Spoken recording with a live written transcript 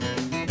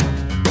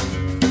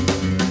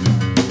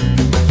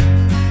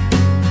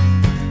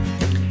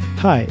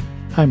Hi,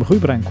 I'm Rui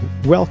Branco.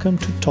 Welcome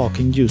to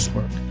Talking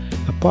Youthwork,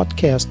 a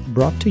podcast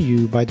brought to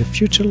you by the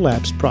Future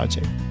Labs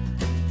project.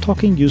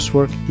 Talking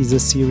Youthwork is a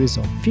series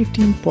of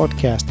 15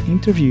 podcast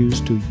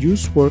interviews to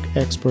youthwork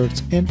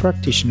experts and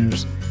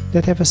practitioners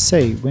that have a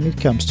say when it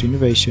comes to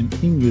innovation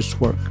in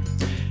youthwork,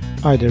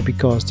 either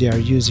because they are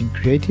using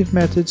creative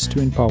methods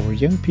to empower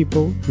young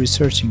people,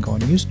 researching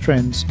on youth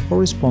trends, or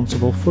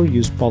responsible for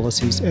youth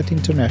policies at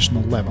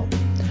international level.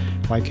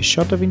 Like a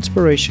shot of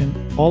inspiration,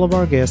 all of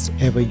our guests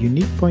have a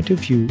unique point of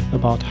view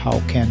about how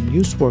can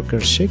youth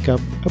workers shake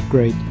up,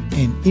 upgrade,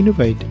 and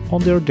innovate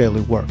on their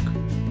daily work.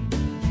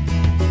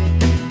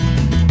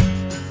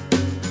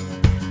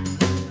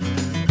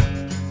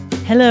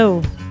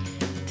 Hello.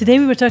 Today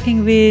we were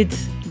talking with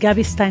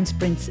Gabi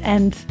Steinsprints,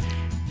 and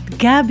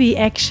Gabi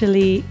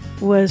actually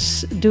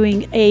was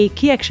doing a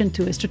Key Action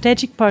 2, a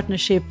strategic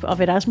partnership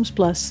of Erasmus+,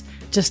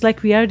 just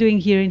like we are doing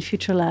here in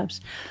Future Labs.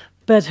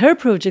 But her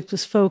project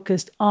was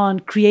focused on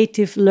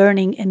creative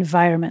learning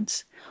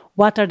environments.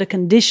 What are the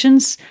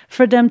conditions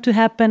for them to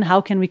happen?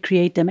 How can we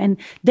create them? And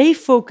they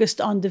focused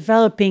on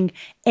developing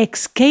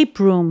escape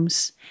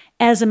rooms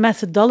as a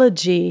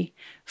methodology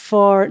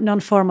for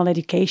non-formal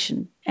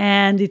education.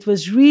 And it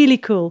was really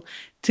cool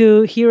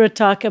to hear her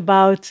talk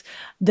about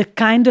the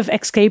kind of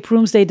escape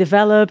rooms they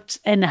developed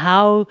and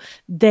how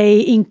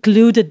they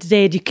included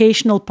the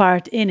educational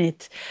part in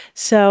it.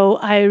 So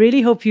I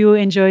really hope you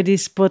enjoy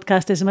this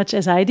podcast as much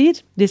as I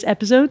did, this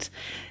episode.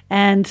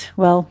 And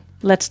well,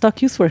 let's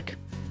talk youthwork.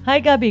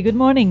 Hi, Gabi. Good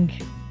morning.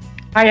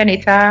 Hi,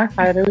 Anita.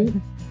 Hi, Rui.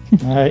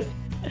 Hi.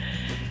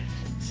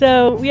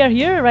 So we are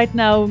here right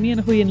now, me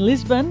and Rui in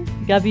Lisbon.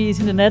 Gabi is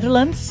in the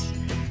Netherlands.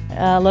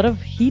 A lot of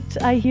heat,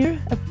 I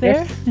hear, up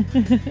there.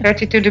 Yes.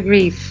 32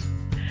 degrees.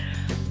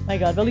 My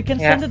God, well, you can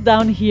send it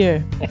down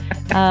here.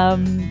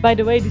 By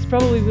the way, this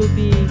probably will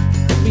be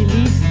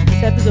released,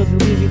 this episode will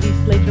be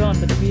released later on,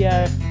 but we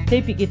are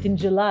taping it in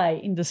July,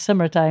 in the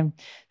summertime.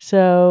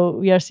 So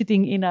we are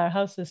sitting in our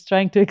houses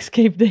trying to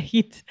escape the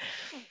heat.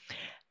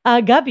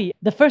 Gabi,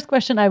 the first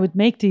question I would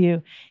make to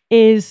you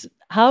is,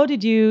 how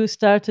did you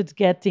started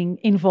getting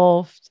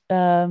involved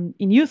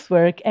in youth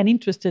work and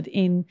interested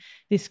in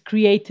these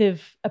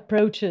creative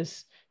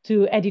approaches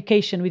to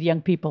education with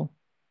young people?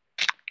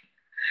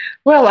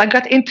 Well, I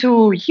got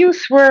into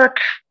youth work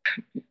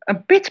a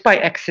bit by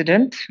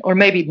accident, or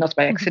maybe not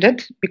by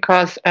accident,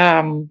 because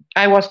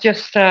I was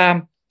just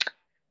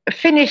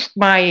finished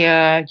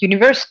my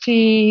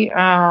university,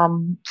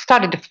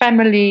 started a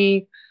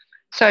family.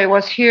 So I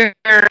was here,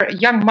 a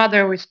young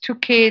mother with 2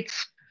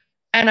 kids.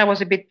 And I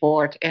was a bit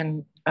bored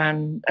and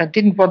I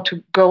didn't want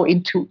to go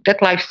into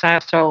that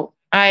lifestyle. So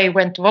I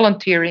went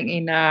volunteering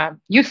in a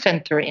youth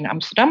center in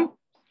Amsterdam,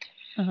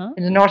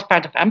 in the north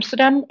part of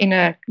Amsterdam, in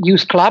a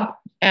youth club.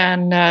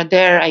 And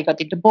there I got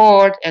in the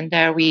board, and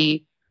there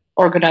we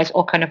organized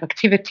all kind of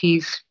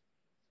activities.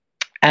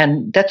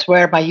 And that's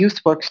where my youth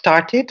work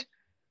started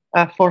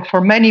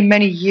for many,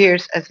 many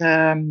years as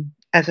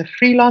a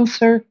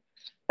freelancer,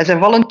 as a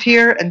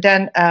volunteer. And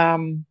then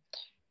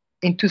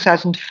in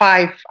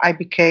 2005, I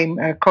became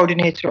a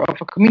coordinator of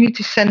a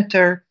community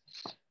center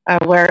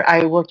where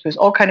I worked with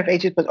all kinds of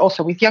ages, but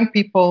also with young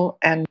people.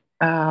 And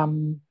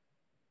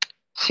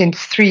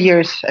since 3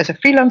 years as a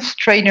freelance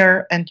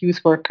trainer and youth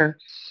worker.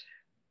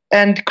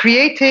 And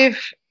creative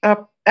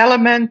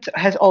element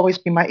has always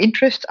been my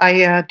interest.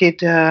 I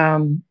did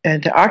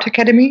the Art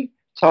Academy,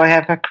 so I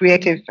have a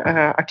creative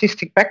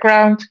artistic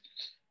background.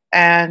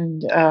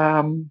 And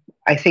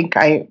I think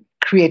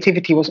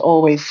creativity was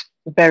always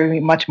very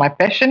much my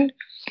passion.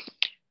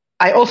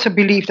 I also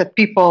believe that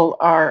people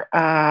are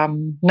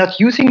not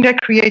using their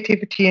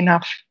creativity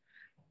enough.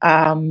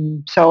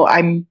 So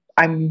I'm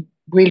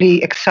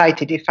really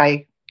excited if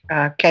I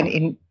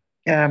can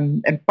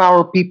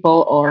empower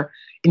people or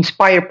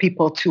inspire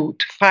people to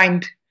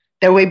find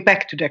their way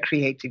back to their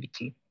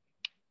creativity.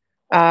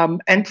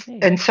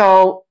 And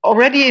so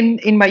already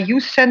in my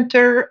youth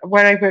center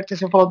where I worked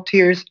as a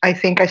volunteer, I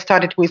think I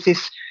started with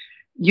this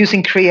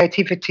using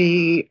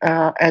creativity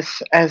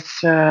as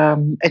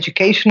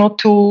educational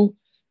tool.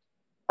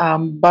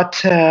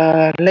 But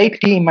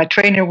lately in my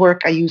trainer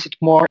work, I use it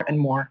more and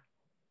more.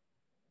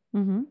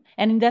 Mm-hmm.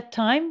 And in that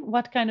time,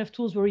 what kind of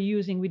tools were you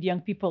using with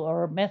young people,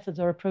 or methods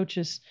or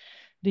approaches?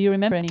 Do you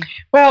remember any?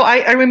 Well,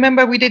 I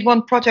remember we did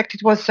one project.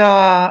 It was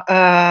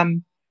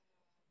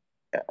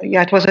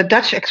it was a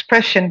Dutch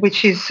expression,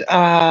 which is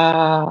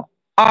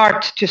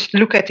art. Just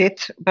look at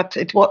it, but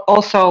it was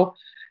also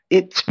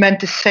it meant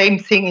the same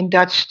thing in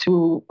Dutch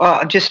to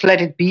just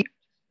let it be.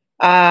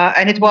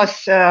 And it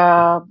was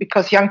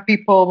because young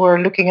people were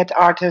looking at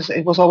art as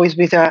it was always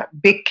with a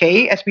big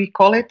K, as we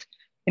call it.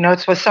 You know,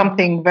 it was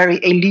something very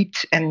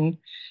elite and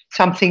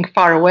something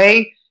far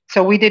away.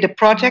 So we did a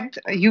project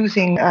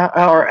using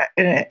or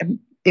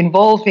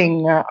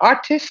involving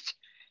artists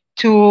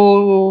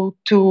to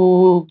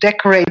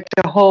decorate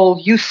the whole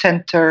youth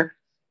center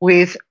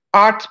with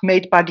art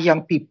made by the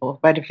young people,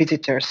 by the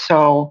visitors.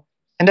 So,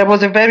 and that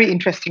was a very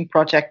interesting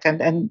project.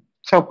 And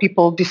so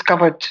people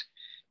discovered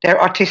their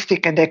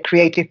artistic and their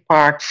creative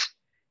parts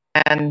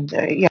and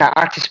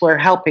artists were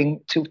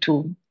helping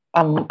to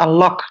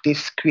unlock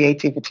this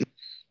creativity.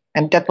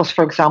 And that was,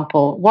 for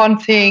example, one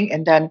thing.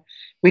 And then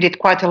we did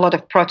quite a lot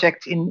of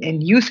projects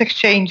in youth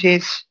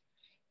exchanges,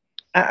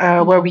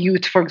 where we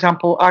used, for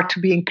example, Art to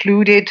be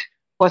Included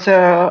was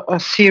a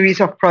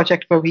series of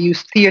projects where we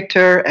used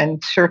theater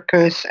and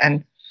circus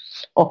and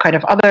all kind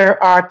of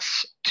other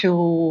arts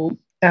to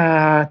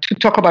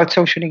talk about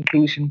social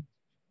inclusion.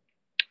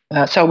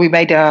 So we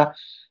made a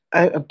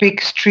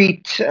big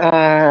street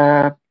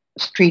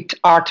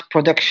art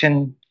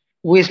production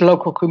with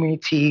local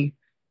community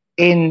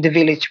in the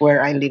village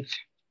where I live.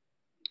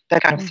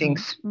 That kind of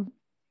things.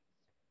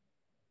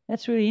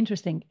 That's really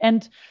interesting.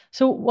 And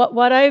so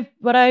what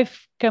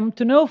I've come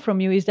to know from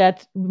you is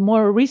that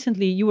more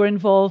recently you were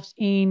involved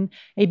in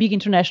a big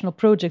international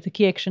project, the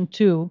Key Action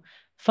 2,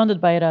 funded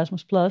by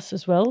Erasmus Plus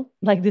as well,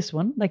 like this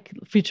one, like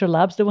Future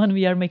Labs, the one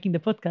we are making the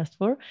podcast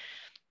for.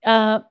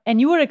 And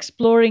you were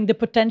exploring the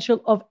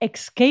potential of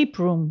escape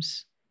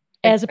rooms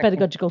as a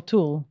pedagogical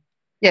tool.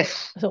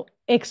 Yes. So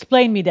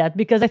explain me that,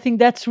 because I think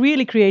that's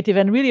really creative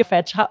and really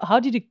fetch. How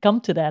did you come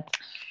to that?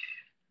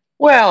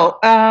 Well,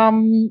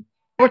 there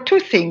were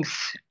two things.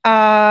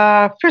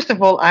 First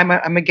of all,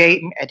 I'm a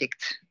game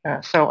addict.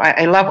 So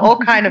I love all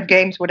kind of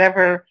games,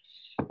 whatever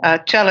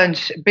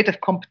challenge, a bit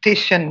of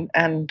competition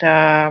and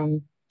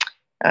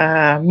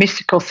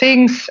mystical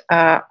things.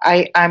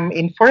 I'm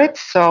in for it.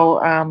 So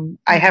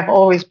I have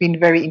always been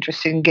very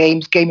interested in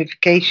games,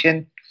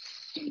 gamification.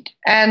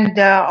 And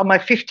on my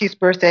 50th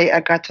birthday, I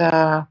got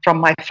from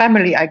my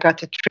family, I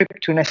got a trip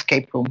to an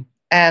escape room.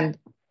 And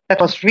that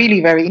was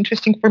really very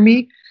interesting for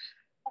me.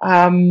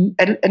 And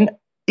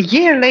a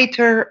year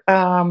later,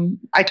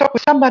 I talked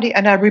with somebody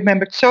and I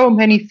remembered so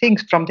many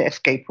things from the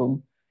escape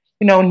room.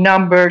 You know,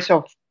 numbers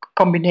of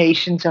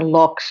combinations and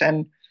locks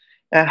and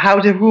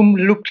how the room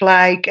looked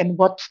like and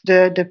what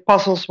the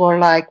puzzles were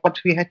like,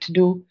 what we had to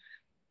do.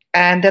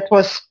 And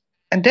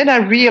then I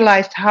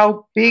realized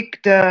how big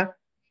the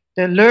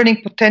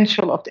learning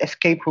potential of the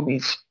escape room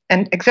is.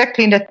 And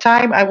exactly in that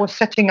time, I was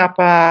setting up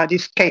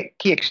this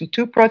Key Action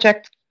 2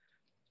 project,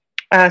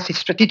 this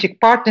strategic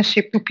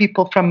partnership, 2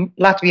 people from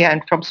Latvia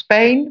and from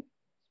Spain.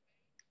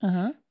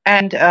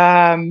 And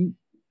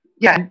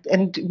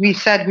and we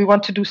said we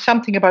want to do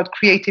something about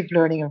creative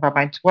learning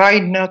environment. Why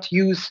not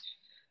use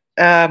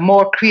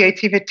more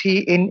creativity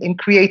in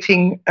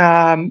creating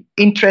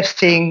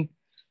interesting,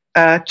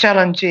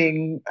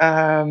 challenging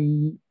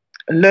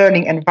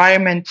learning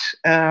environments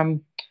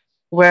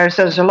where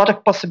there's a lot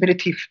of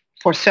possibility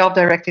for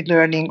self-directed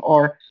learning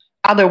or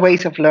other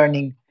ways of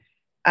learning,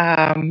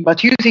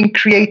 but using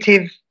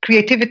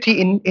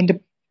creativity in the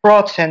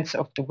broad sense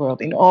of the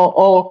word, in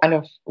all kind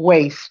of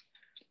ways.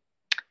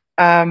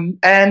 And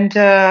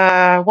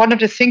one of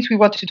the things we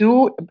wanted to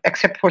do,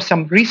 except for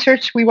some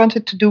research we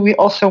wanted to do, we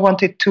also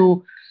wanted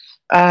to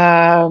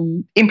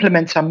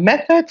implement some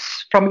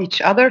methods from each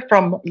other,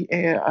 from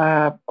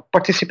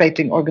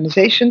participating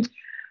organizations,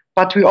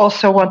 but we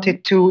also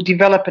wanted to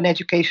develop an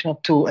educational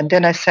tool. And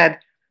then I said,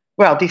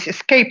 well, this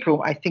escape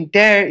room, I think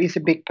there is a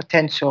big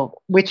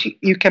potential, which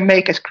you can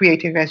make as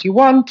creative as you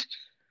want.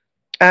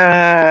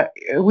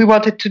 We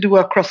wanted to do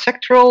a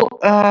cross-sectoral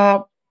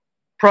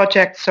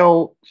project,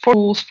 so for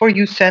schools, for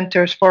youth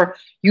centers, for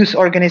youth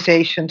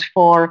organizations,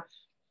 for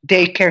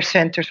daycare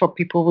centers, for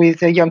people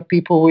with young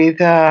people with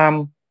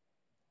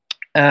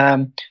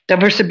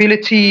diverse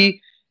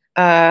ability,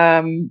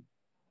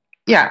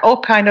 all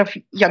kind of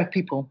young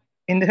people.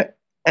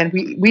 And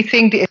we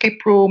think the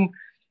escape room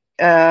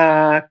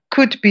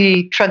could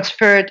be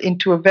transferred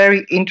into a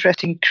very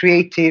interesting,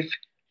 creative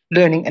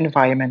learning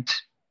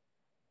environment.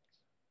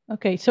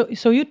 Okay,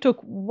 so you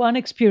took one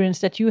experience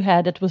that you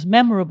had that was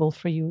memorable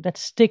for you, that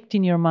stuck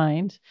in your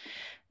mind.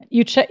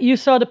 You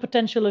saw the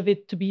potential of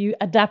it to be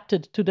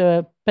adapted to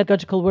the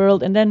pedagogical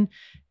world, and then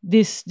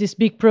this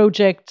big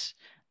project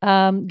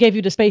gave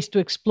you the space to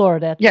explore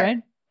that,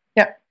 right?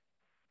 Yeah.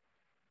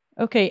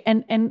 Okay,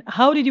 and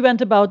how did you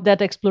went about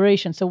that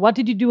exploration? So what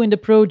did you do in the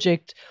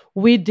project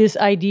with this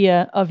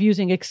idea of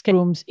using escape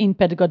rooms in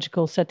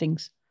pedagogical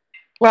settings?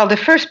 Well, the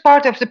first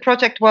part of the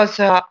project was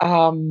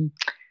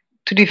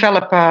to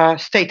develop a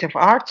state of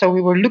art. So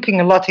we were looking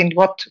a lot in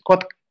what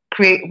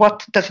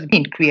does it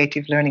mean,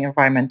 creative learning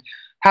environment?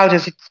 How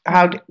does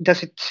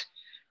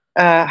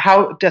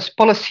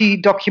policy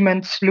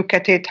documents look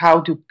at it? How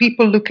do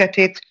people look at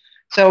it?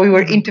 So we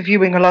were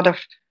interviewing a lot of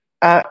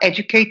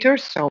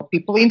educators, so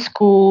people in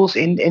schools,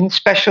 in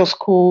special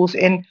schools,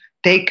 in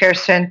daycare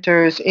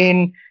centers,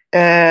 in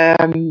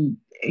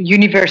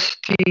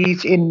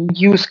universities, in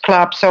youth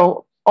clubs,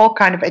 so all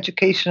kind of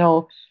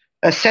educational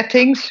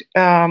settings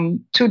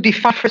to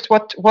define first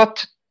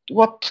what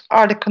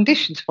are the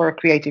conditions for a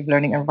creative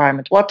learning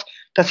environment? What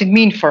does it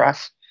mean for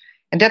us?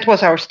 And that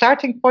was our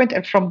starting point.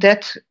 And from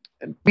that,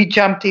 we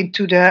jumped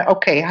into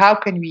how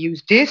can we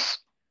use this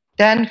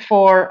then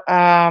for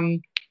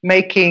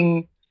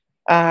making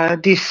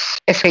this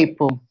escape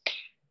room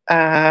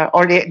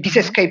these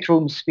escape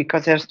rooms,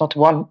 because there's not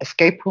one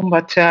escape room,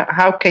 but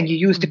how can you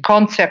use the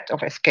concept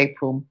of escape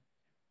room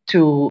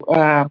to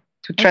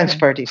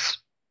transfer this?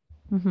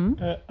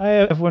 I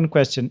have one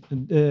question.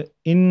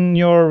 In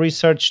your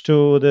research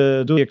to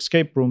do the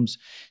escape rooms,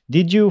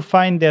 did you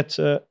find that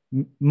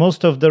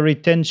most of the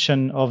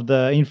retention of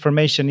the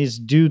information is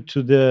due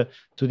to the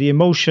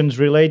emotions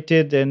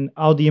related, and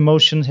how the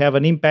emotions have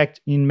an impact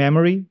in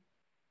memory?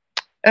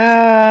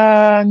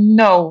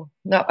 No,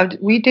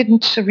 we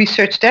didn't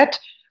research that.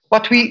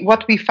 What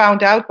we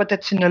found out, but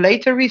that's in a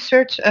later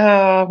research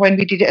when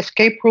we did the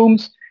escape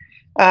rooms.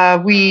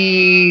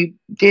 We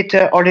did,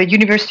 or the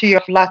University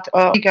of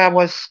Riga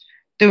was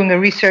doing a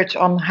research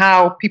on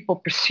how people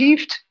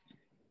perceived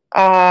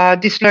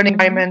this learning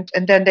environment,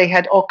 and then they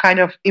had all kind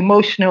of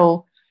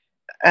emotional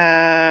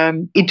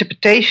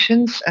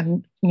interpretations,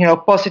 and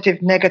positive,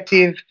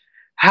 negative,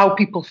 how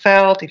people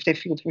felt, if they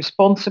felt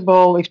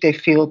responsible, if they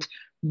felt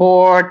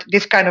bored,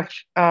 this kind of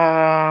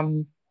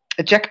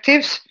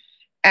adjectives.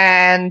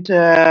 And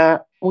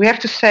we have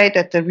to say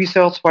that the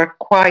results were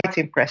quite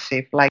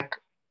impressive. Like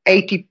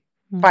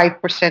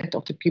 85%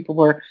 of the people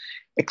were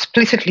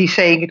explicitly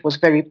saying it was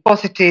very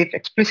positive,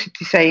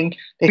 explicitly saying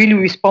they're really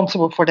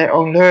responsible for their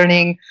own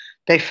learning.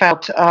 They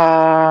felt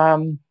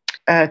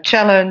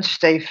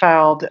challenged, they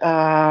felt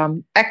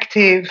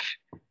active.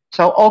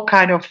 So all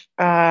kind of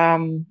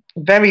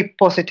very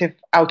positive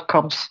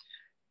outcomes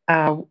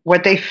where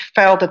they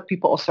felt that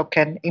people also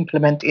can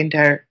implement in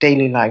their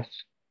daily life.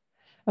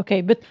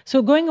 Okay, but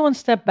so going one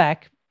step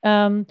back,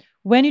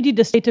 when you did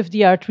the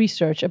state-of-the-art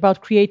research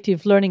about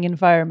creative learning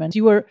environments,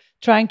 you were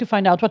trying to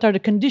find out what are the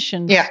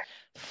conditions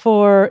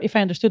for, if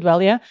I understood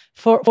well,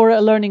 for a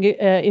learning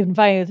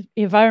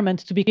environment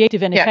to be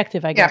creative and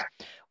effective, I guess.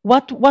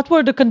 What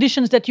were the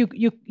conditions that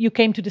you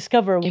came to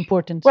discover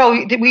important? Well,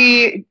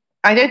 we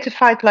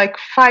identified like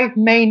 5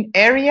 main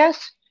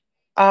areas.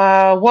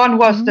 One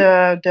was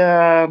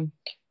the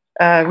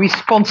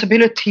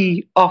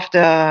responsibility of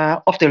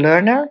the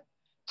learner.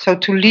 So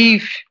to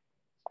leave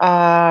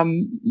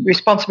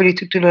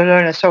responsibility to the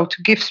learner. So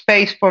to give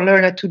space for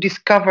learner to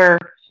discover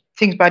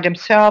things by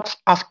themselves,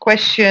 ask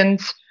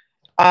questions,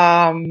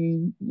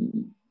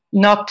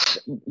 not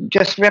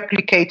just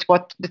replicate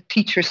what the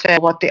teacher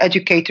said, what the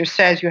educator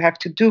says you have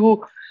to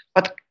do,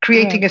 but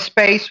creating a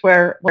space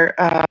where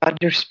the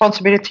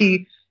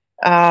responsibility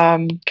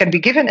can be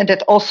given. And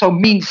that also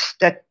means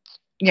that,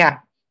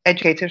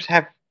 educators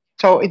have.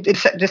 So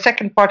the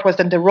second part was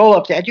then the role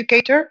of the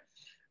educator,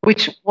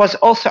 which was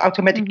also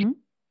automatic.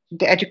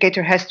 The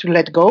educator has to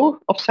let go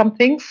of some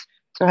things,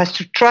 so has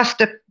to trust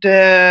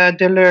the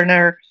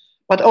learner,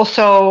 but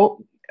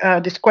also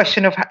this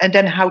question of and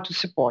then how to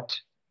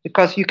support,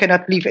 because you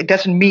cannot leave. It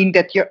doesn't mean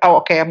that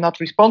I'm not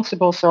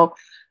responsible, so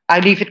I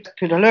leave it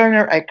to the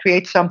learner. I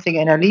create something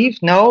and I leave.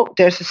 No,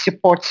 there's a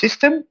support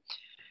system.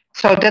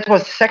 So that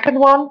was the second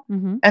one,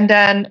 and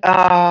then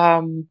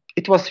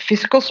it was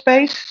physical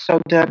space. So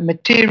the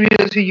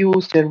materials you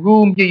use, the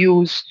room you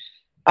use.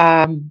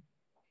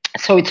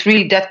 So it's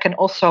really that can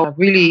also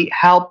really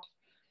help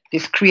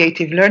this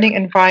creative learning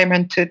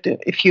environment.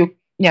 If you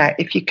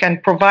can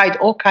provide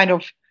all kind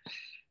of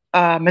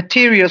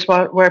materials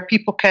where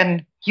people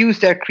can use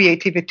their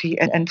creativity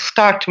and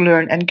start to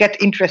learn and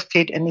get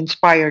interested and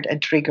inspired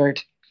and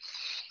triggered.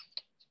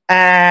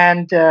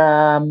 And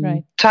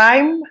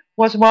time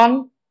was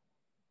one.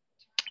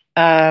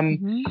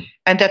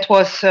 And that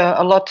was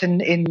a lot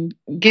in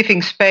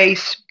giving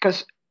space,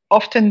 because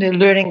often the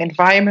learning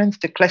environments,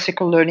 the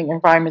classical learning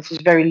environments, is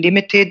very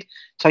limited.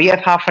 So you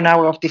have half an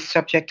hour of this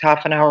subject,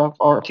 half an hour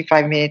or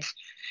 45 minutes,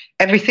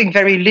 everything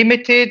very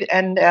limited,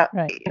 and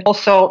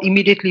also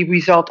immediately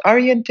result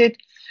oriented.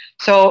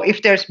 So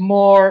if there's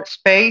more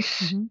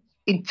space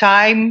in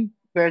time,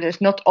 where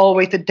there's not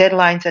always the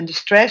deadlines and the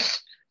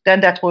stress,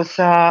 then that was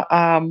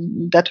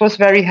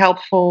very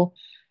helpful,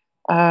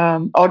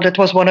 or that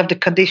was one of the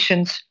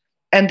conditions.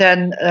 And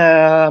then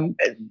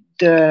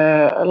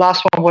the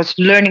last one was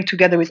learning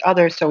together with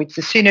others. So it's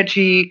the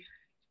synergy,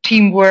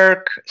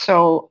 teamwork.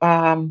 So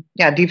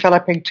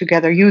developing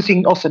together,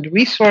 using also the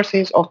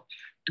resources of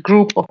the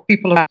group of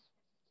people.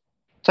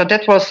 So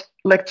that was,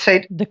 let's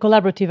say, the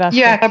collaborative aspect.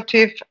 Yeah,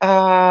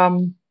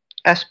 collaborative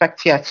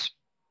aspects. Yes.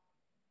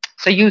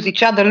 So use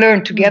each other,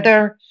 learn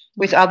together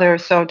with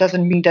others. So it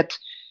doesn't mean that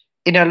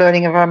in a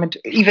learning environment,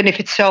 even if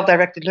it's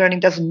self-directed learning,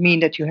 doesn't mean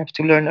that you have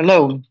to learn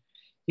alone.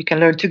 You can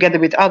learn together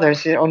with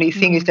others. The only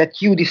thing is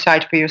that you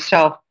decide for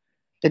yourself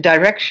the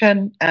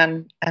direction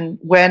and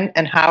when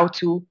and how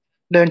to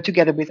learn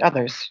together with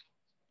others.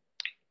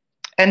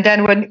 And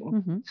then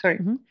when,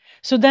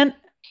 So then,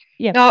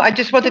 No, I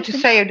just wanted to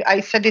say,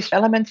 I said these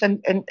elements,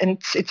 and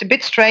it's a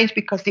bit strange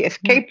because the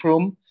escape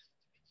room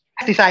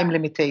has this time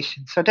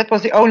limitation. So that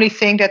was the only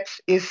thing that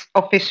is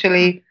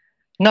officially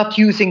not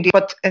using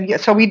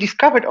so we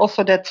discovered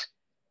also that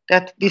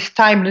this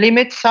time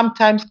limit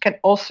sometimes can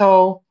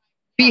also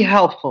be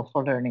helpful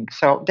for learning.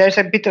 So there's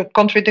a bit of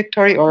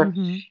contradictory, or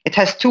it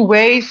has two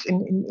ways.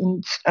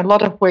 In a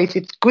lot of ways,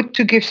 it's good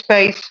to give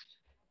space,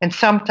 and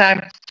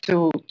sometimes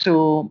to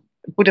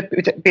put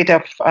a bit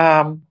of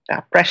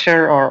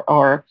pressure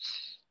or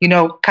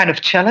kind of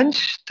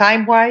challenge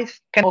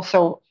time-wise can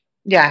also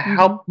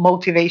help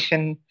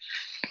motivation.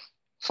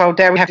 So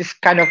there we have this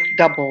kind of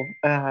double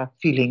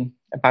feeling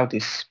about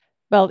this.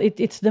 Well,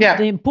 it's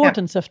the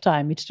importance of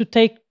time. It's to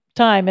take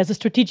time as a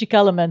strategic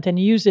element and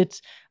use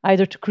it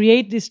either to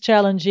create this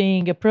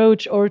challenging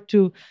approach or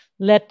to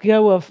let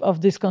go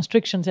of these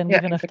constrictions and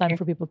give enough time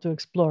for people to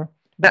explore,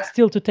 but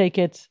still to take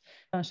it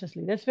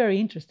consciously. That's very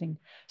interesting.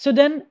 So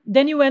then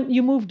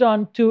you moved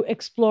on to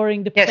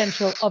exploring the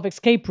potential of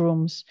escape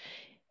rooms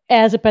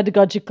as a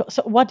pedagogical.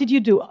 So what did you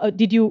do?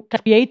 Did you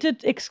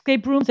created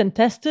escape rooms and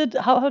tested?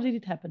 How did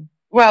it happen?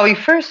 Well, we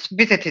first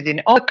visited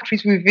in all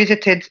countries. We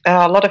visited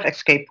a lot of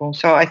escape rooms.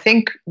 So I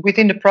think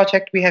within the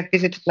project we have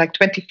visited like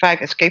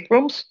 25 escape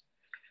rooms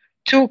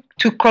to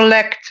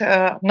collect.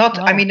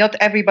 Not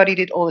everybody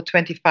did all the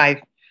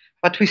 25,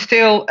 but we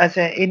still,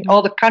 in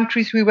all the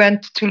countries we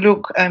went to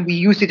look, and we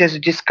used it as a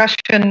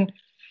discussion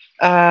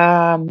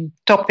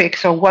topic.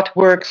 So what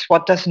works,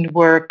 what doesn't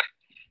work.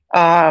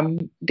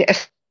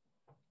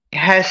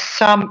 Has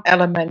some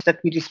elements that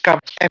we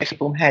discovered every escape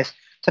room has.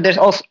 So there's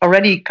also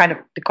already kind of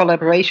the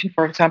collaboration,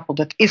 for example,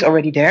 that is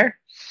already there,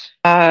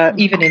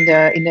 even in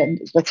the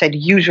let's say the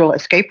usual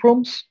escape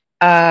rooms.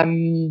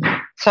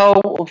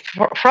 So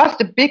for us,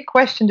 the big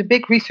question, the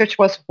big research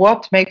was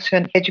what makes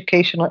an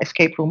educational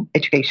escape room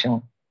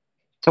educational.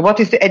 So what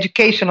is the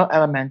educational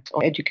element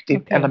or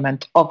educative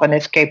element of an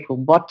escape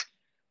room?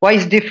 Why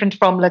is it different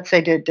from, let's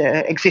say,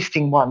 the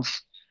existing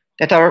ones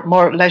that are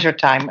more leisure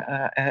time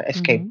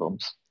escape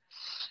rooms?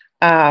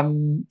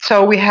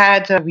 So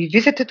we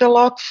visited a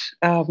lot.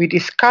 We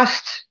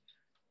discussed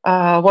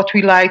what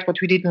we liked,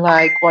 what we didn't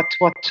like, what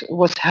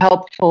was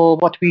helpful,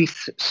 what we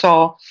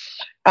saw.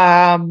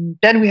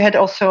 Then we had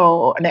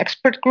also an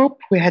expert group.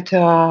 We had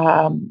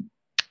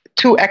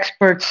 2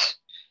 experts,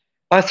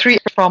 3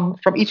 from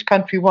each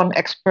country, 1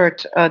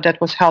 expert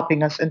that was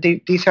helping us. And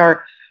these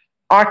are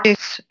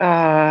artists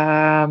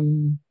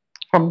from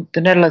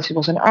the Netherlands. It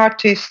was an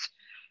artist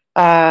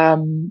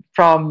from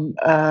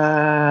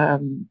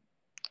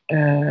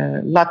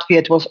Latvia.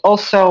 It was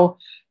also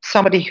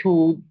somebody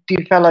who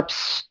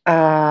develops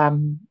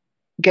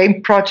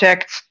game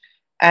projects,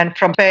 and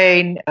from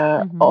Spain,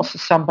 also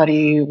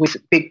somebody with a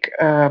big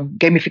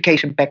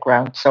gamification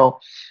background. So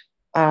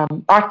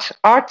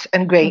art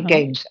and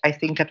games. I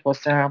think that was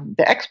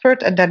the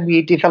expert, and then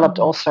we developed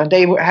also. And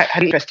they had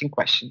an interesting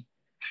question: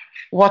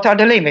 what are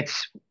the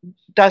limits?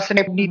 Does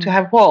it need to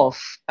have walls?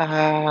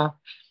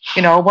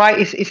 Why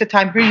is the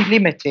time really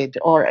limited?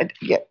 Or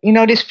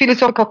these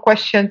philosophical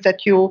questions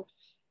that you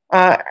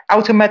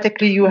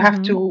automatically you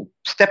have to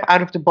step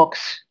out of the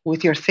box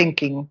with your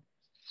thinking.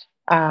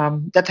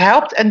 That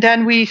helped, and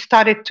then we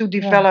started to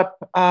develop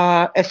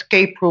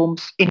escape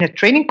rooms in a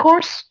training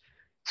course.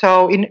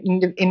 So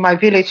in my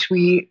village,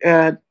 we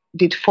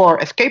did 4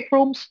 escape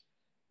rooms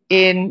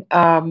in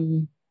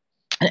an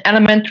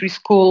elementary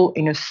school,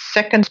 in a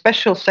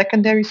special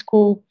secondary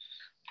school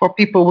for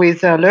people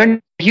with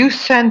learning, youth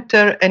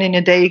center, and in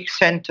a day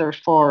center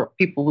for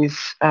people with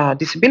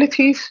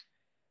disabilities.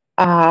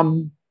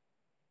 And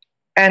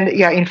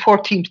in 4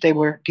 teams they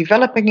were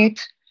developing it,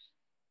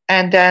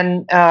 and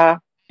then.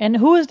 And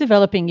who is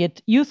developing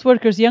it? Youth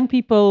workers, young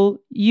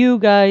people, you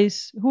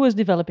guys. Who is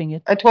developing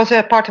it? It was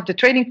a part of the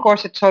training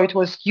course, so it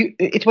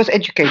was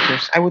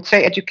educators. I would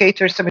say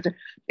educators,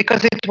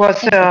 because it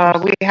was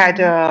we had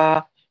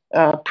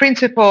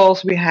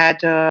principals, we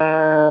had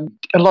a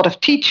lot of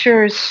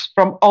teachers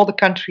from all the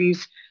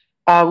countries.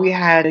 We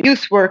had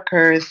youth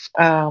workers.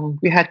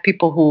 We had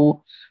people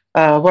who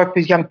work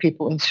with young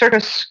people in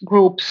circus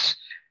groups.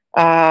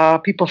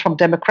 People from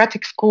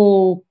democratic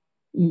school.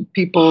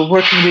 People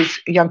working with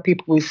young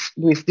people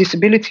with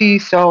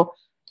disabilities. So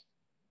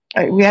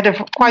we had a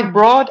quite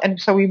broad,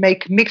 and so we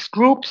make mixed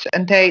groups,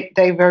 and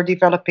they were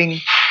developing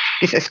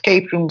these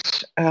escape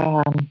rooms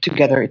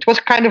together. It was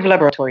kind of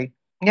laboratory.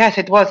 Yes,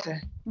 it was.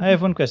 I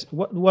have one question.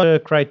 What are the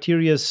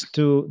criteria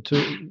to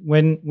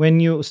when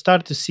you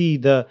start to see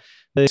the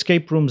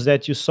escape rooms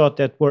that you saw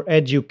that were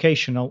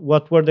educational?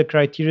 What were the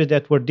criteria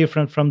that were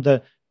different from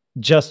the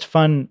just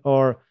fun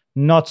or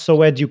not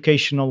so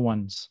educational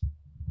ones?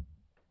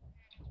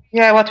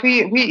 Yeah, what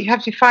we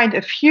have defined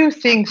a few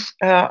things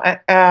in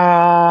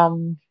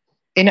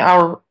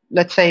our,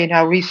 let's say, in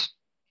our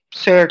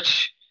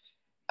research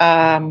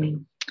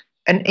and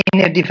in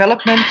the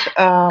development.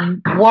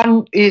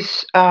 One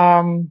is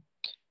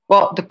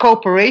the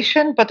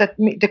cooperation, but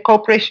the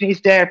cooperation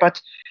is there,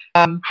 but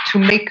to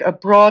make a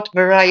broad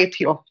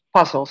variety of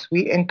puzzles.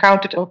 We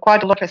encountered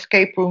quite a lot of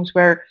escape rooms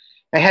where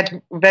they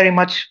had very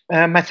much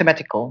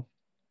mathematical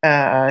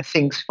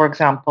things, for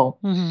example.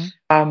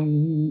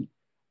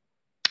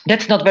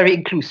 That's not very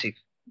inclusive.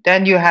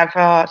 Then you have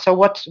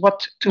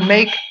what to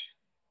make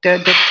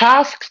the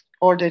tasks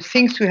or the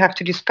things you have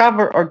to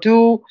discover or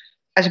do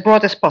as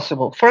broad as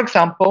possible. For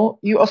example,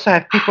 you also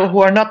have people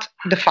who are not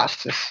the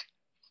fastest,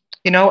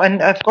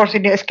 and of course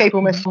in the escape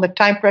room, as on the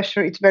time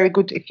pressure, it's very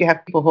good if you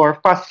have people who are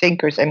fast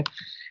thinkers and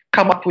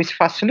come up with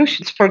fast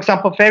solutions. For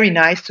example, very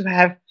nice to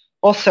have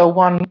also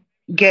one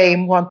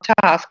game, one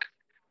task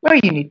where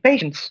you need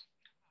patience.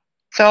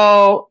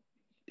 So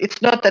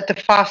it's not that the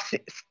fast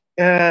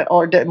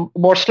or the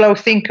more slow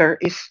thinker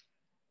is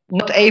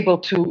not able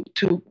to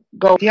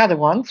go the other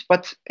ones.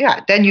 But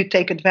yeah, then you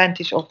take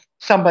advantage of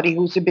somebody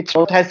who's a bit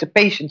slow, has the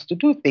patience to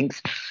do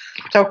things.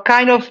 So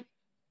kind of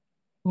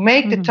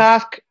make the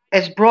task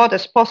as broad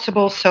as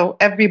possible, so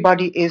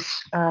everybody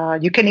is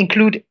you can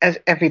include as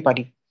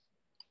everybody.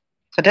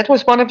 So that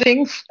was one of the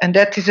things, and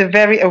that is a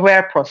very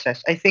aware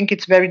process. I think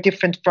it's very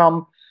different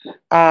from,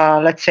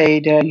 let's say,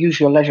 the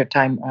usual leisure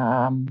time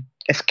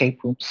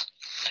escape rooms.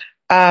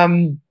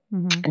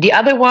 The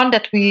other one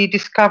that we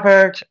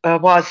discovered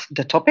was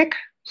the topic.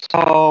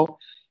 So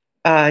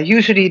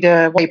usually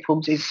the escape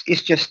rooms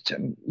is just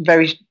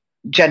very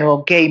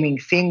general gaming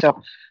things.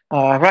 So,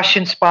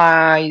 Russian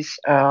spies,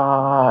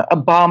 a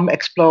bomb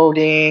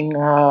exploding,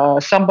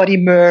 somebody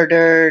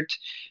murdered,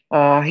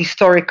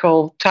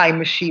 historical time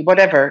machine,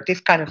 whatever,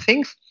 these kind of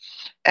things.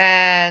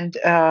 And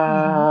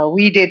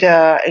we did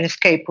an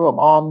escape room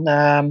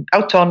on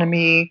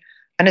autonomy,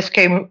 an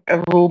escape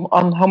room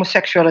on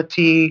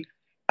homosexuality,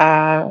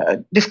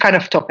 this kind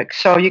of topics.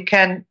 So you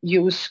can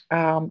use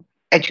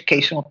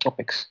educational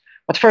topics.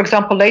 But for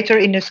example, later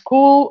in the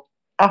school,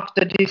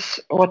 after this,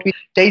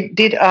 they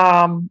did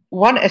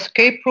one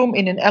escape room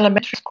in an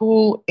elementary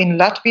school in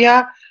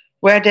Latvia,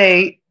 where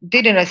they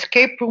did an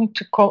escape room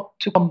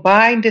to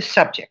combine the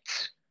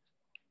subjects.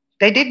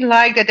 They didn't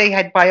like that they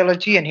had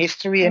biology and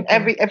history and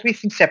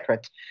everything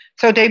separate.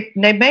 So they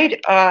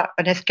made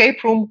an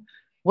escape room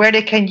where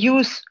they can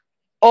use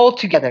all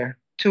together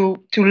to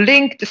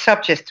link the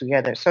subjects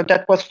together. So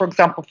that was, for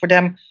example, for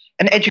them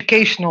an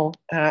educational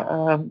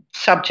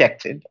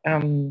subject.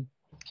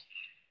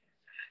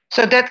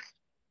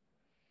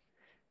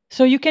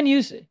 So you can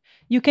use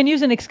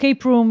an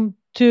escape room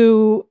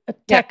to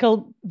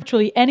tackle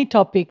virtually any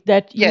topic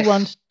that you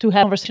want to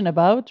have a conversation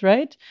about,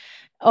 right?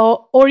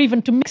 Or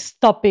even to mix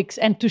topics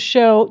and to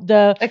show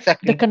the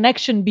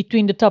connection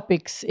between the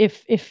topics,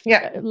 if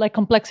like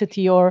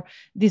complexity or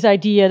this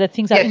idea that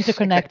things are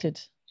interconnected.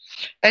 Exactly.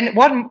 And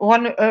one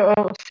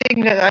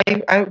thing that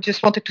I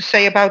just wanted to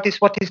say about this,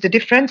 what is the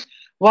difference?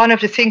 One of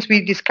the things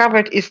we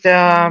discovered is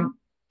the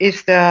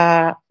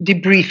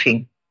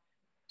debriefing.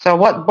 So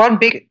one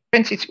big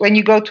difference is when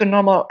you go to a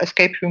normal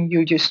escape room,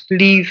 you just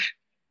leave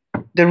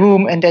the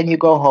room and then you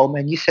go home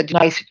and you said,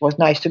 it was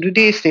nice to do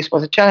this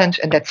was a challenge,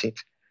 and that's it.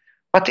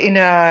 But in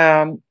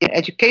an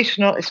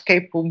educational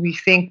escape room, we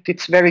think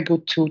it's very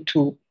good to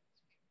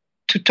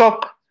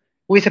talk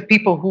with the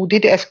people who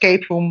did the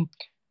escape room.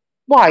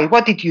 Why?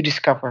 What did you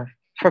discover?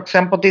 For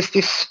example, this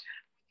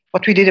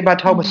what we did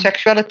about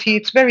homosexuality.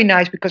 It's very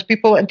nice because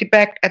people at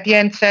the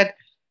end said,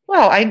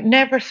 "Well, I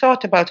never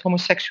thought about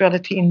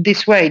homosexuality in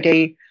this way."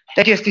 They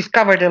just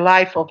discovered the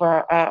life of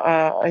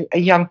a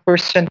young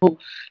person who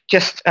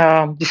just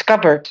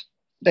discovered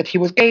that he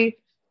was gay.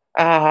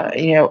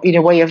 In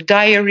a way of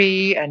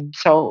diary, and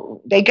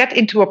so they get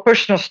into a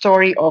personal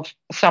story of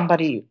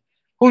somebody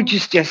who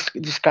just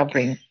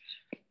discovering.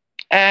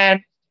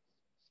 And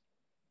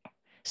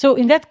so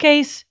in that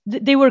case,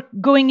 they were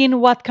going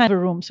in what kind of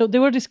a room? So they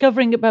were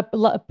discovering about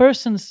a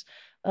person's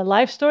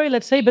life story,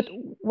 let's say, but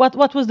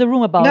what was the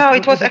room about? No,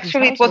 it was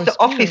the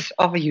office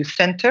of a youth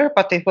center,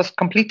 but it was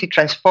completely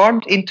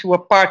transformed into a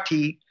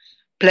party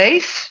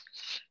place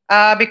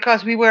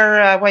because we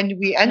were when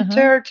we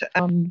entered.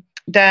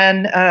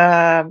 Then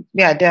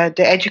the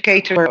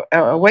educator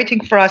were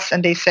waiting for us,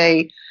 and they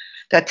say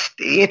that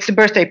it's a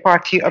birthday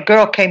party. A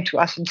girl came to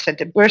us and said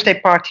the birthday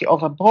party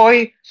of a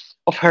boy,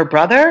 of her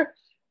brother.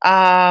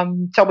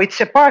 So it's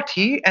a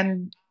party,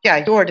 and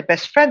you're the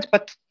best friends,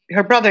 but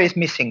her brother is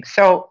missing.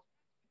 So,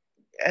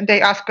 and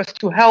they ask us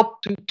to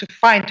help to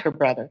find her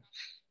brother.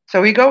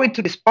 So we go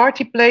into this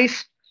party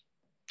place,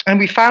 and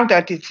we found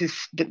out this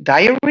is the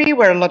diary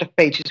where a lot of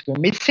pages were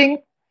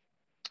missing.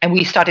 And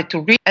we started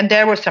to read, and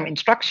there were some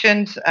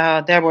instructions.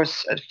 There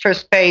was a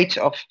first page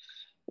of,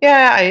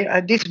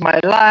 this is my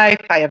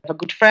life. I have a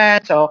good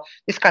friend. So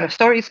this kind of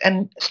stories.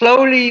 And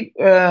slowly,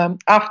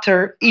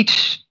 after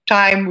each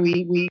time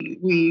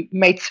we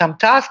made some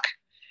task,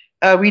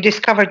 we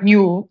discovered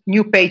new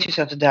pages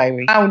of the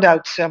diary. Found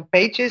out some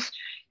pages,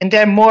 and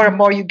then more and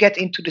more you get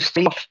into the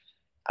story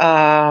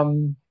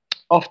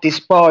of this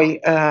boy.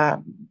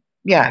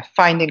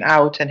 Finding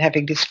out and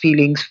having these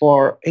feelings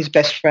for his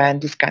best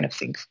friend. These kind of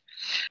things.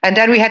 And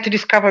then we had to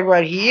discover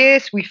where he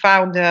is. We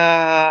found,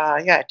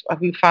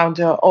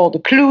 all the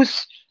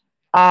clues,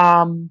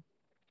 and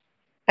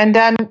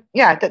then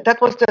that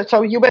was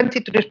so you went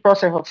into this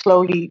process of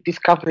slowly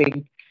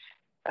discovering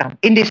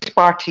in this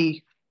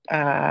party,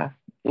 that's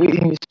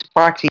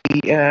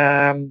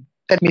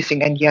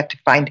missing, and you had to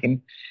find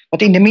him.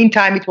 But in the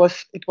meantime, it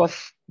was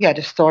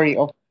the story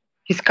of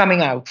his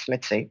coming out,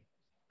 let's say.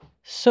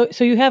 So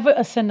you have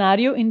a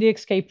scenario in the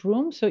escape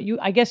room. So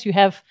I guess you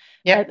have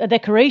a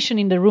decoration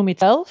in the room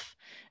itself,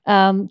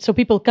 So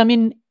people come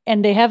in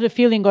and they have the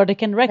feeling, or they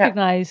can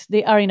recognize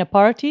they are in a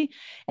party,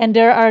 and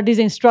there are these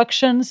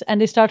instructions,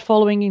 and they start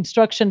following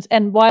instructions.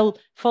 And while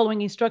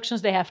following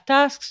instructions, they have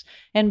tasks.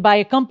 And by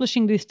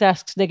accomplishing these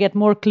tasks, they get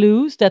more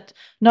clues that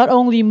not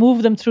only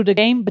move them through the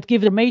game, but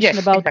give information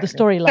about the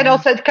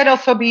storyline. It can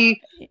also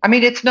be, I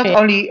mean, it's not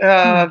only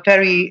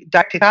very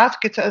direct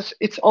task,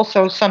 it's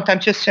also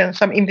sometimes just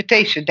some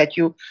invitation that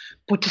you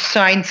put a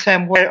sign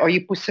somewhere, or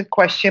you put a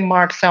question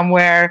mark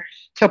somewhere.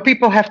 So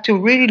people have to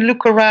really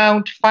look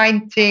around,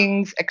 find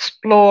things,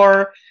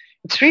 explore.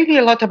 It's really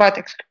a lot about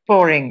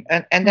exploring.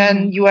 And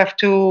then you have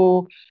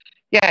to,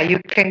 you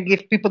can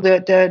give people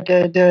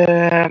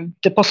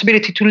the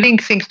possibility to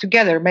link things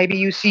together. Maybe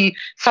you see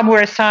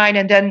somewhere a sign,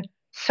 and then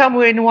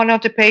somewhere in one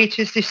of the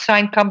pages, this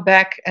sign come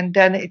back, and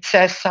then it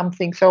says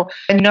something. So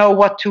I know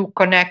what to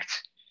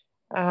connect.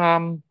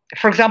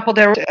 For example,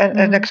 there was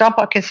an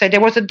example I can say. There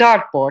was a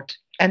dartboard,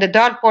 and the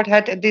dartboard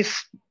had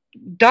this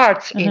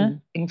darts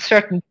in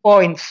certain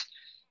points,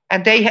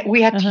 and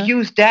we had to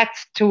use that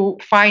to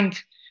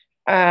find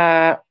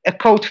a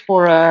code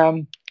for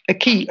a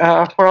key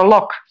for a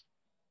lock.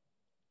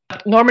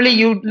 Normally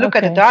you look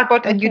at a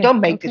dartboard and you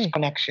don't make this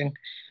connection,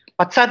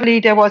 but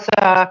suddenly there was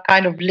a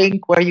kind of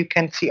link where you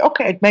can see,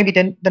 okay, maybe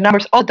the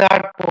numbers on the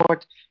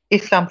dartboard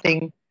is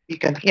something you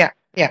can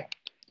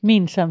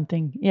mean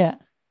something.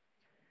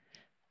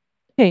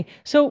 Okay,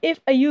 so if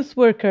a youth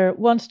worker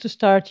wants to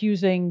start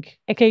using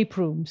escape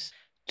rooms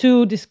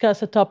to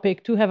discuss a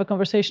topic, to have a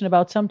conversation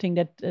about something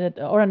that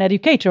or an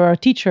educator or a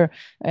teacher,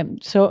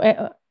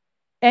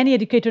 any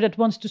educator that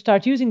wants to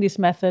start using this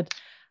method,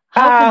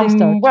 how can they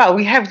start? Well,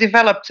 we have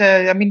developed,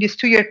 this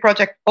 2-year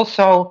project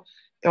also,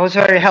 it was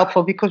very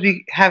helpful because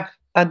we have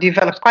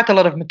developed quite a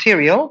lot of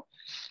material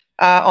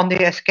on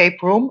the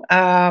escape room,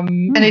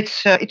 and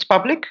it's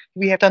public.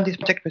 We have done this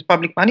project with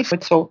public money, so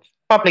it's all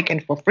public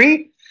and for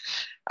free.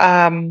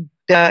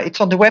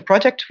 It's on the web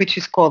project, which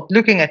is called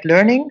Looking at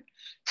Learning.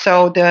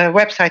 So the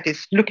website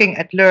is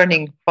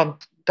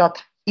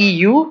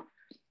lookingatlearning.eu,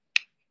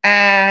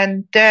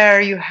 and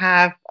there you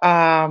have,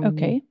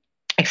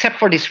 except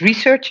for this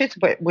research,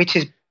 which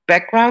is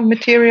background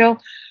material,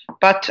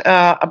 but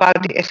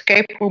about the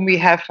escape room, we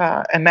have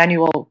a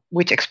manual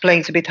which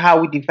explains a bit how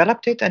we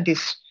developed it, and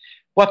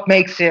what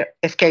makes the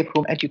escape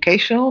room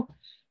educational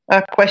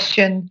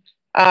question.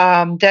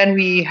 Then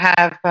we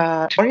have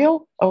a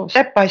tutorial,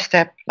 step by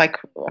step, like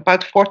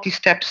about 40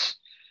 steps,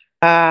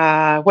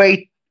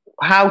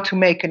 how to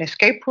make an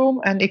escape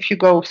room. And if you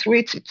go through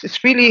it,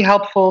 it's really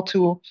helpful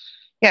to,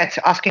 it's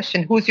asking a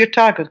question: who's your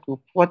target group?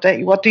 What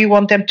do you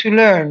want them to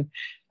learn?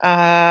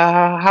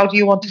 How do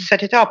you want to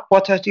set it up?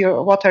 What are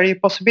your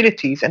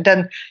possibilities? And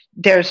then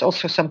there's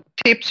also some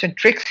tips and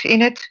tricks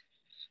in it,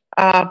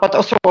 but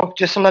also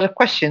just a lot of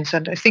questions.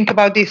 And think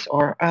about this,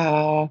 or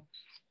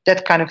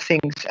that kind of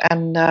things.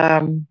 And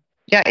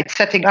it's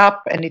setting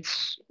up, and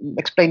it's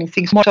explaining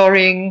things,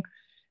 monitoring.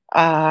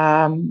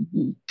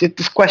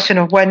 This question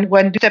of when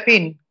do you step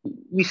in?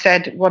 We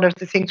said one of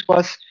the things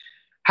was,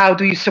 how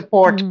do you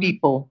support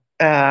people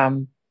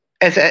as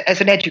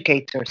an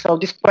educator? So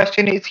this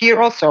question is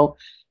here also.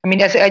 I mean,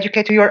 as an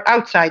educator, you're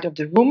outside of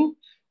the room,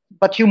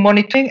 but you're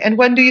monitoring. And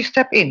when do you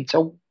step in?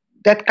 So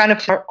that kind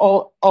of are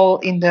all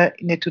in the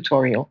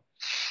tutorial.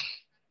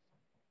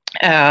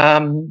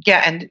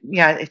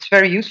 It's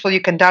very useful. You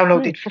can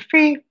download it for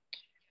free.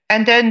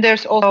 And then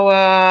there's also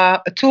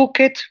a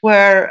toolkit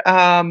where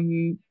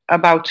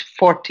about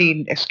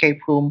 14 escape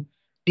room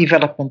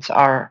developments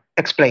are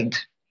explained.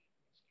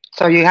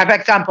 So you have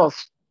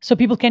examples. So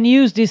people can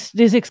use these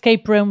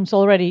escape rooms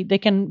already. They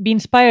can be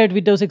inspired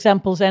with those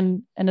examples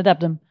and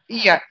adapt them.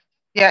 Yeah.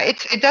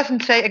 It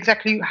doesn't say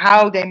exactly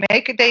how they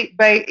make it.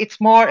 It's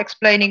more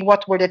explaining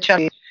what were the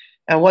challenges,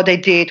 what they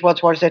did,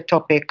 what was their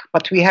topic.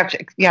 But we have,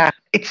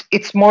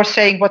 it's more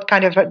saying what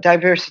kind of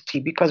diversity,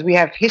 because we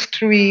have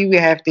history, we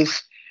have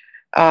this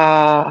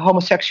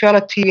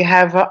homosexuality, we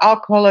have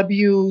alcohol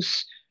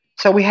abuse.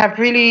 So we have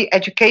really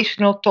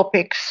educational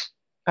topics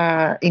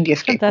in the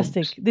escape rooms.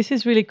 Fantastic. This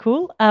is really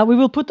cool. We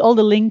will put all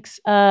the links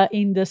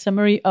in the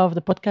summary of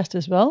the podcast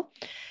as well.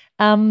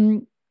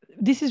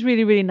 This is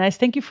really, really nice.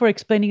 Thank you for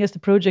explaining us the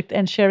project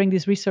and sharing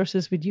these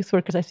resources with youth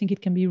workers. I think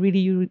it can be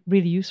really,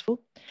 really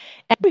useful.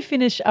 As we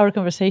finish our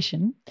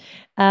conversation,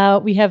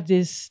 we have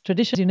this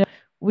tradition.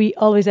 We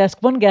always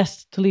ask one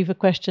guest to leave a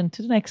question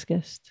to the next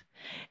guest.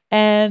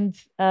 And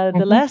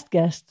the last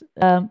guest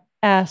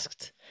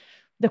asked,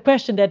 the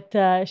question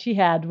that she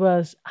had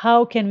was,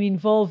 how can we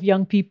involve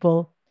young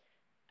people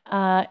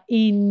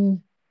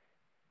in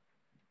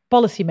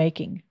policy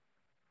making?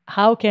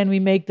 How can we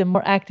make them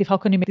more active? How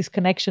can you make this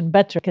connection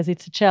better? Because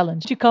it's a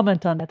challenge. Would you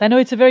comment on that? I know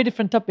it's a very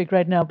different topic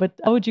right now, but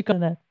how would you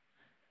comment on that?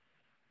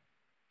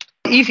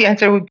 The easy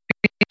answer would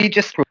be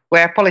just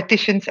where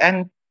politicians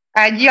and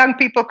young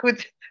people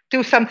could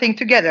do something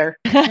together.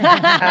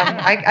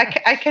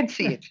 I can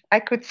see it.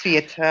 I could see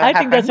it. I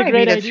think that's a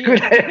great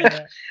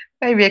idea.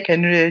 Maybe I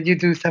can you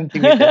do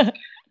something with it.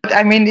 But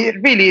I mean,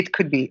 it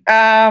could be.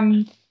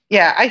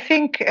 I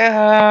think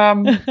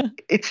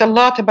it's a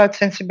lot about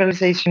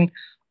sensibilization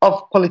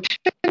of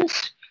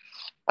politicians,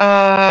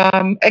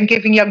 and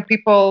giving young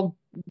people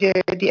the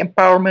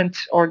empowerment,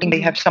 or they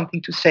have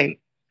something to say.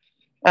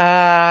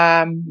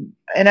 And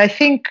I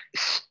think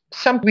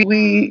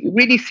we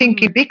really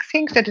think in big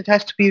things, that it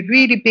has to be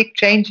really big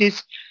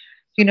changes.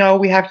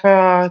 We have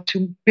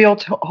to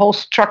build whole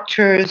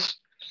structures,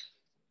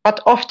 but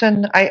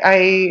often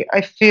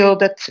I feel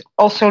that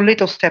also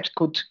little steps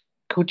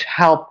could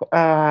help.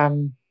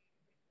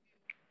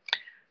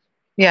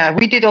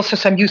 We did also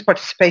some youth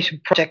participation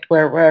project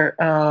where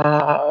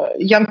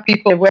young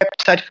people, a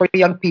website for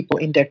young people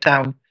in their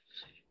town,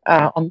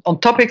 on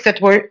topics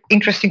that were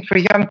interesting for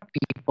young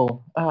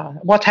people.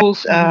 What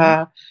happens,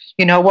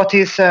 what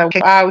is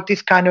out,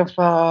 this kind of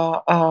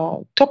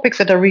topics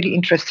that are really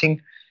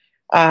interesting.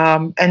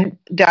 And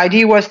the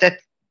idea was that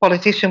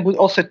politicians would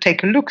also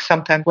take a look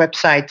sometime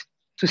website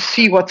to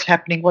see what's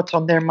happening, what's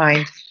on their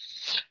mind.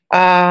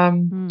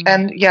 And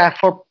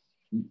for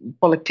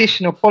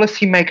politicians or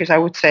policymakers, I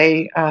would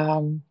say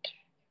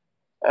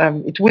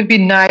it would be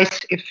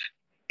nice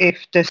if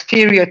the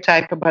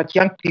stereotype about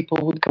young people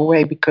would go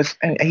away, because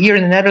here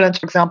in the Netherlands,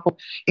 for example,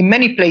 in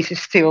many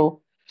places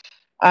still,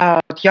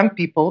 young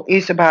people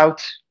is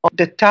about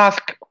the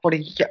task for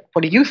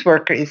the youth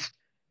worker is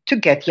to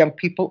get young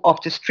people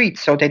off the street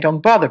so they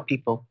don't bother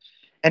people.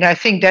 And I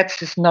think that's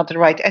just not the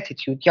right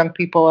attitude. Young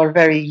people are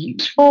very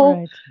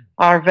useful,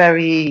 are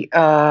very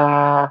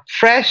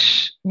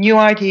fresh, new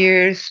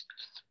ideas.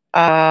 They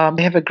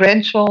have a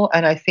potential,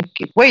 and I think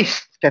it's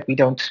waste that we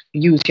don't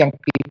use young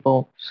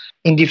people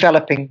in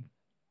developing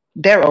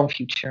their own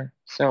future.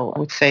 So I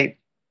would say,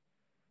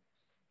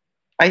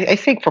 I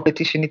think for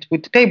politicians,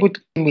 they would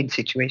win the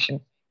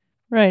situation.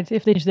 Right,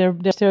 if they change their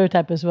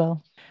stereotype as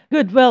well.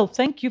 Good. Well,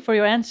 thank you for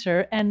your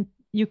answer, and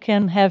you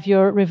can have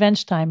your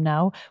revenge time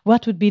now.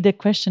 What would be the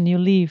question you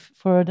leave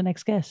for the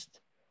next guest?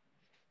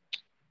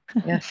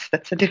 Yes,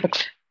 that's a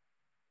difficult.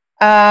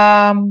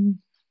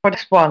 For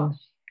this one,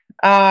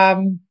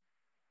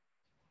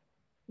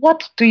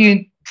 what do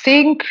you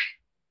think?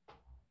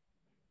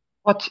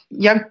 What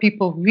young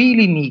people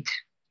really need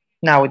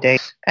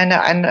nowadays? And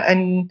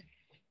I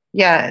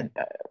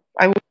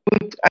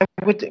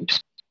would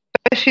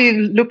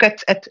especially look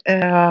at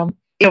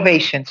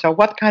innovation. So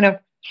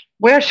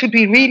where should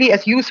we really,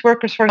 as youth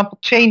workers, for example,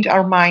 change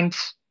our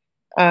minds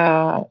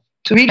to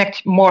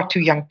connect more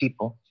to young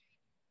people?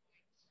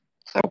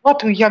 So what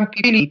do young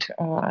people need?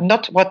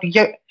 Not what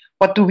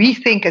do we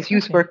think as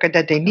youth workers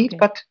that they need,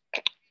 but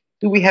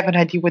do we have an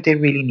idea what they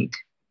really need?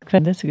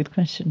 That's a good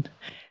question.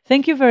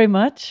 Thank you very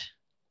much,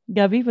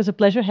 Gabi. It was a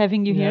pleasure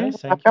having you here.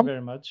 Thank you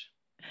very much.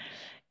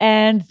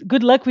 And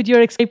good luck with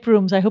your escape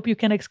rooms. I hope you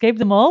can escape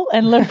them all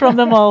and learn from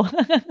them all.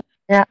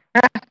 Yeah.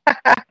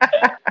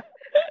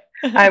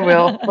 I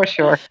will, for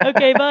sure.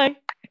 Okay, bye.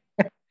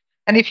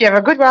 And if you have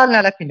a good one,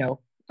 let me know.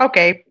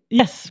 Okay.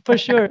 Yes, for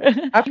sure.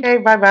 Okay,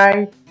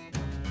 bye-bye.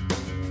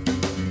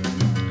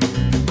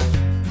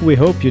 We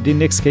hope you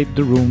didn't escape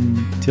the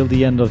room till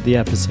the end of the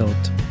episode.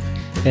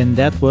 And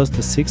that was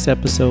the 6th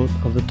episode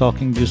of the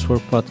Talking Youth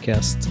Work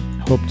podcast.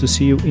 Hope to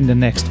see you in the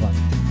next one.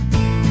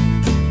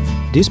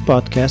 This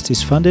podcast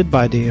is funded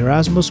by the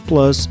Erasmus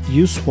Plus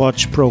Youth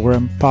Watch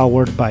program,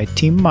 powered by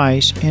Tim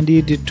Mais and the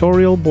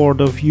editorial board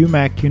of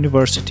UMAC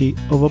University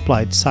of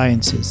Applied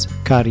Sciences,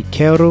 Kari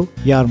Keuro,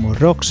 Jarmo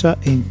Roksa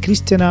and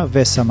Kristina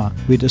Vesama,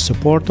 with the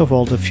support of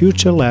all the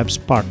Future Labs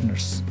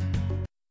partners.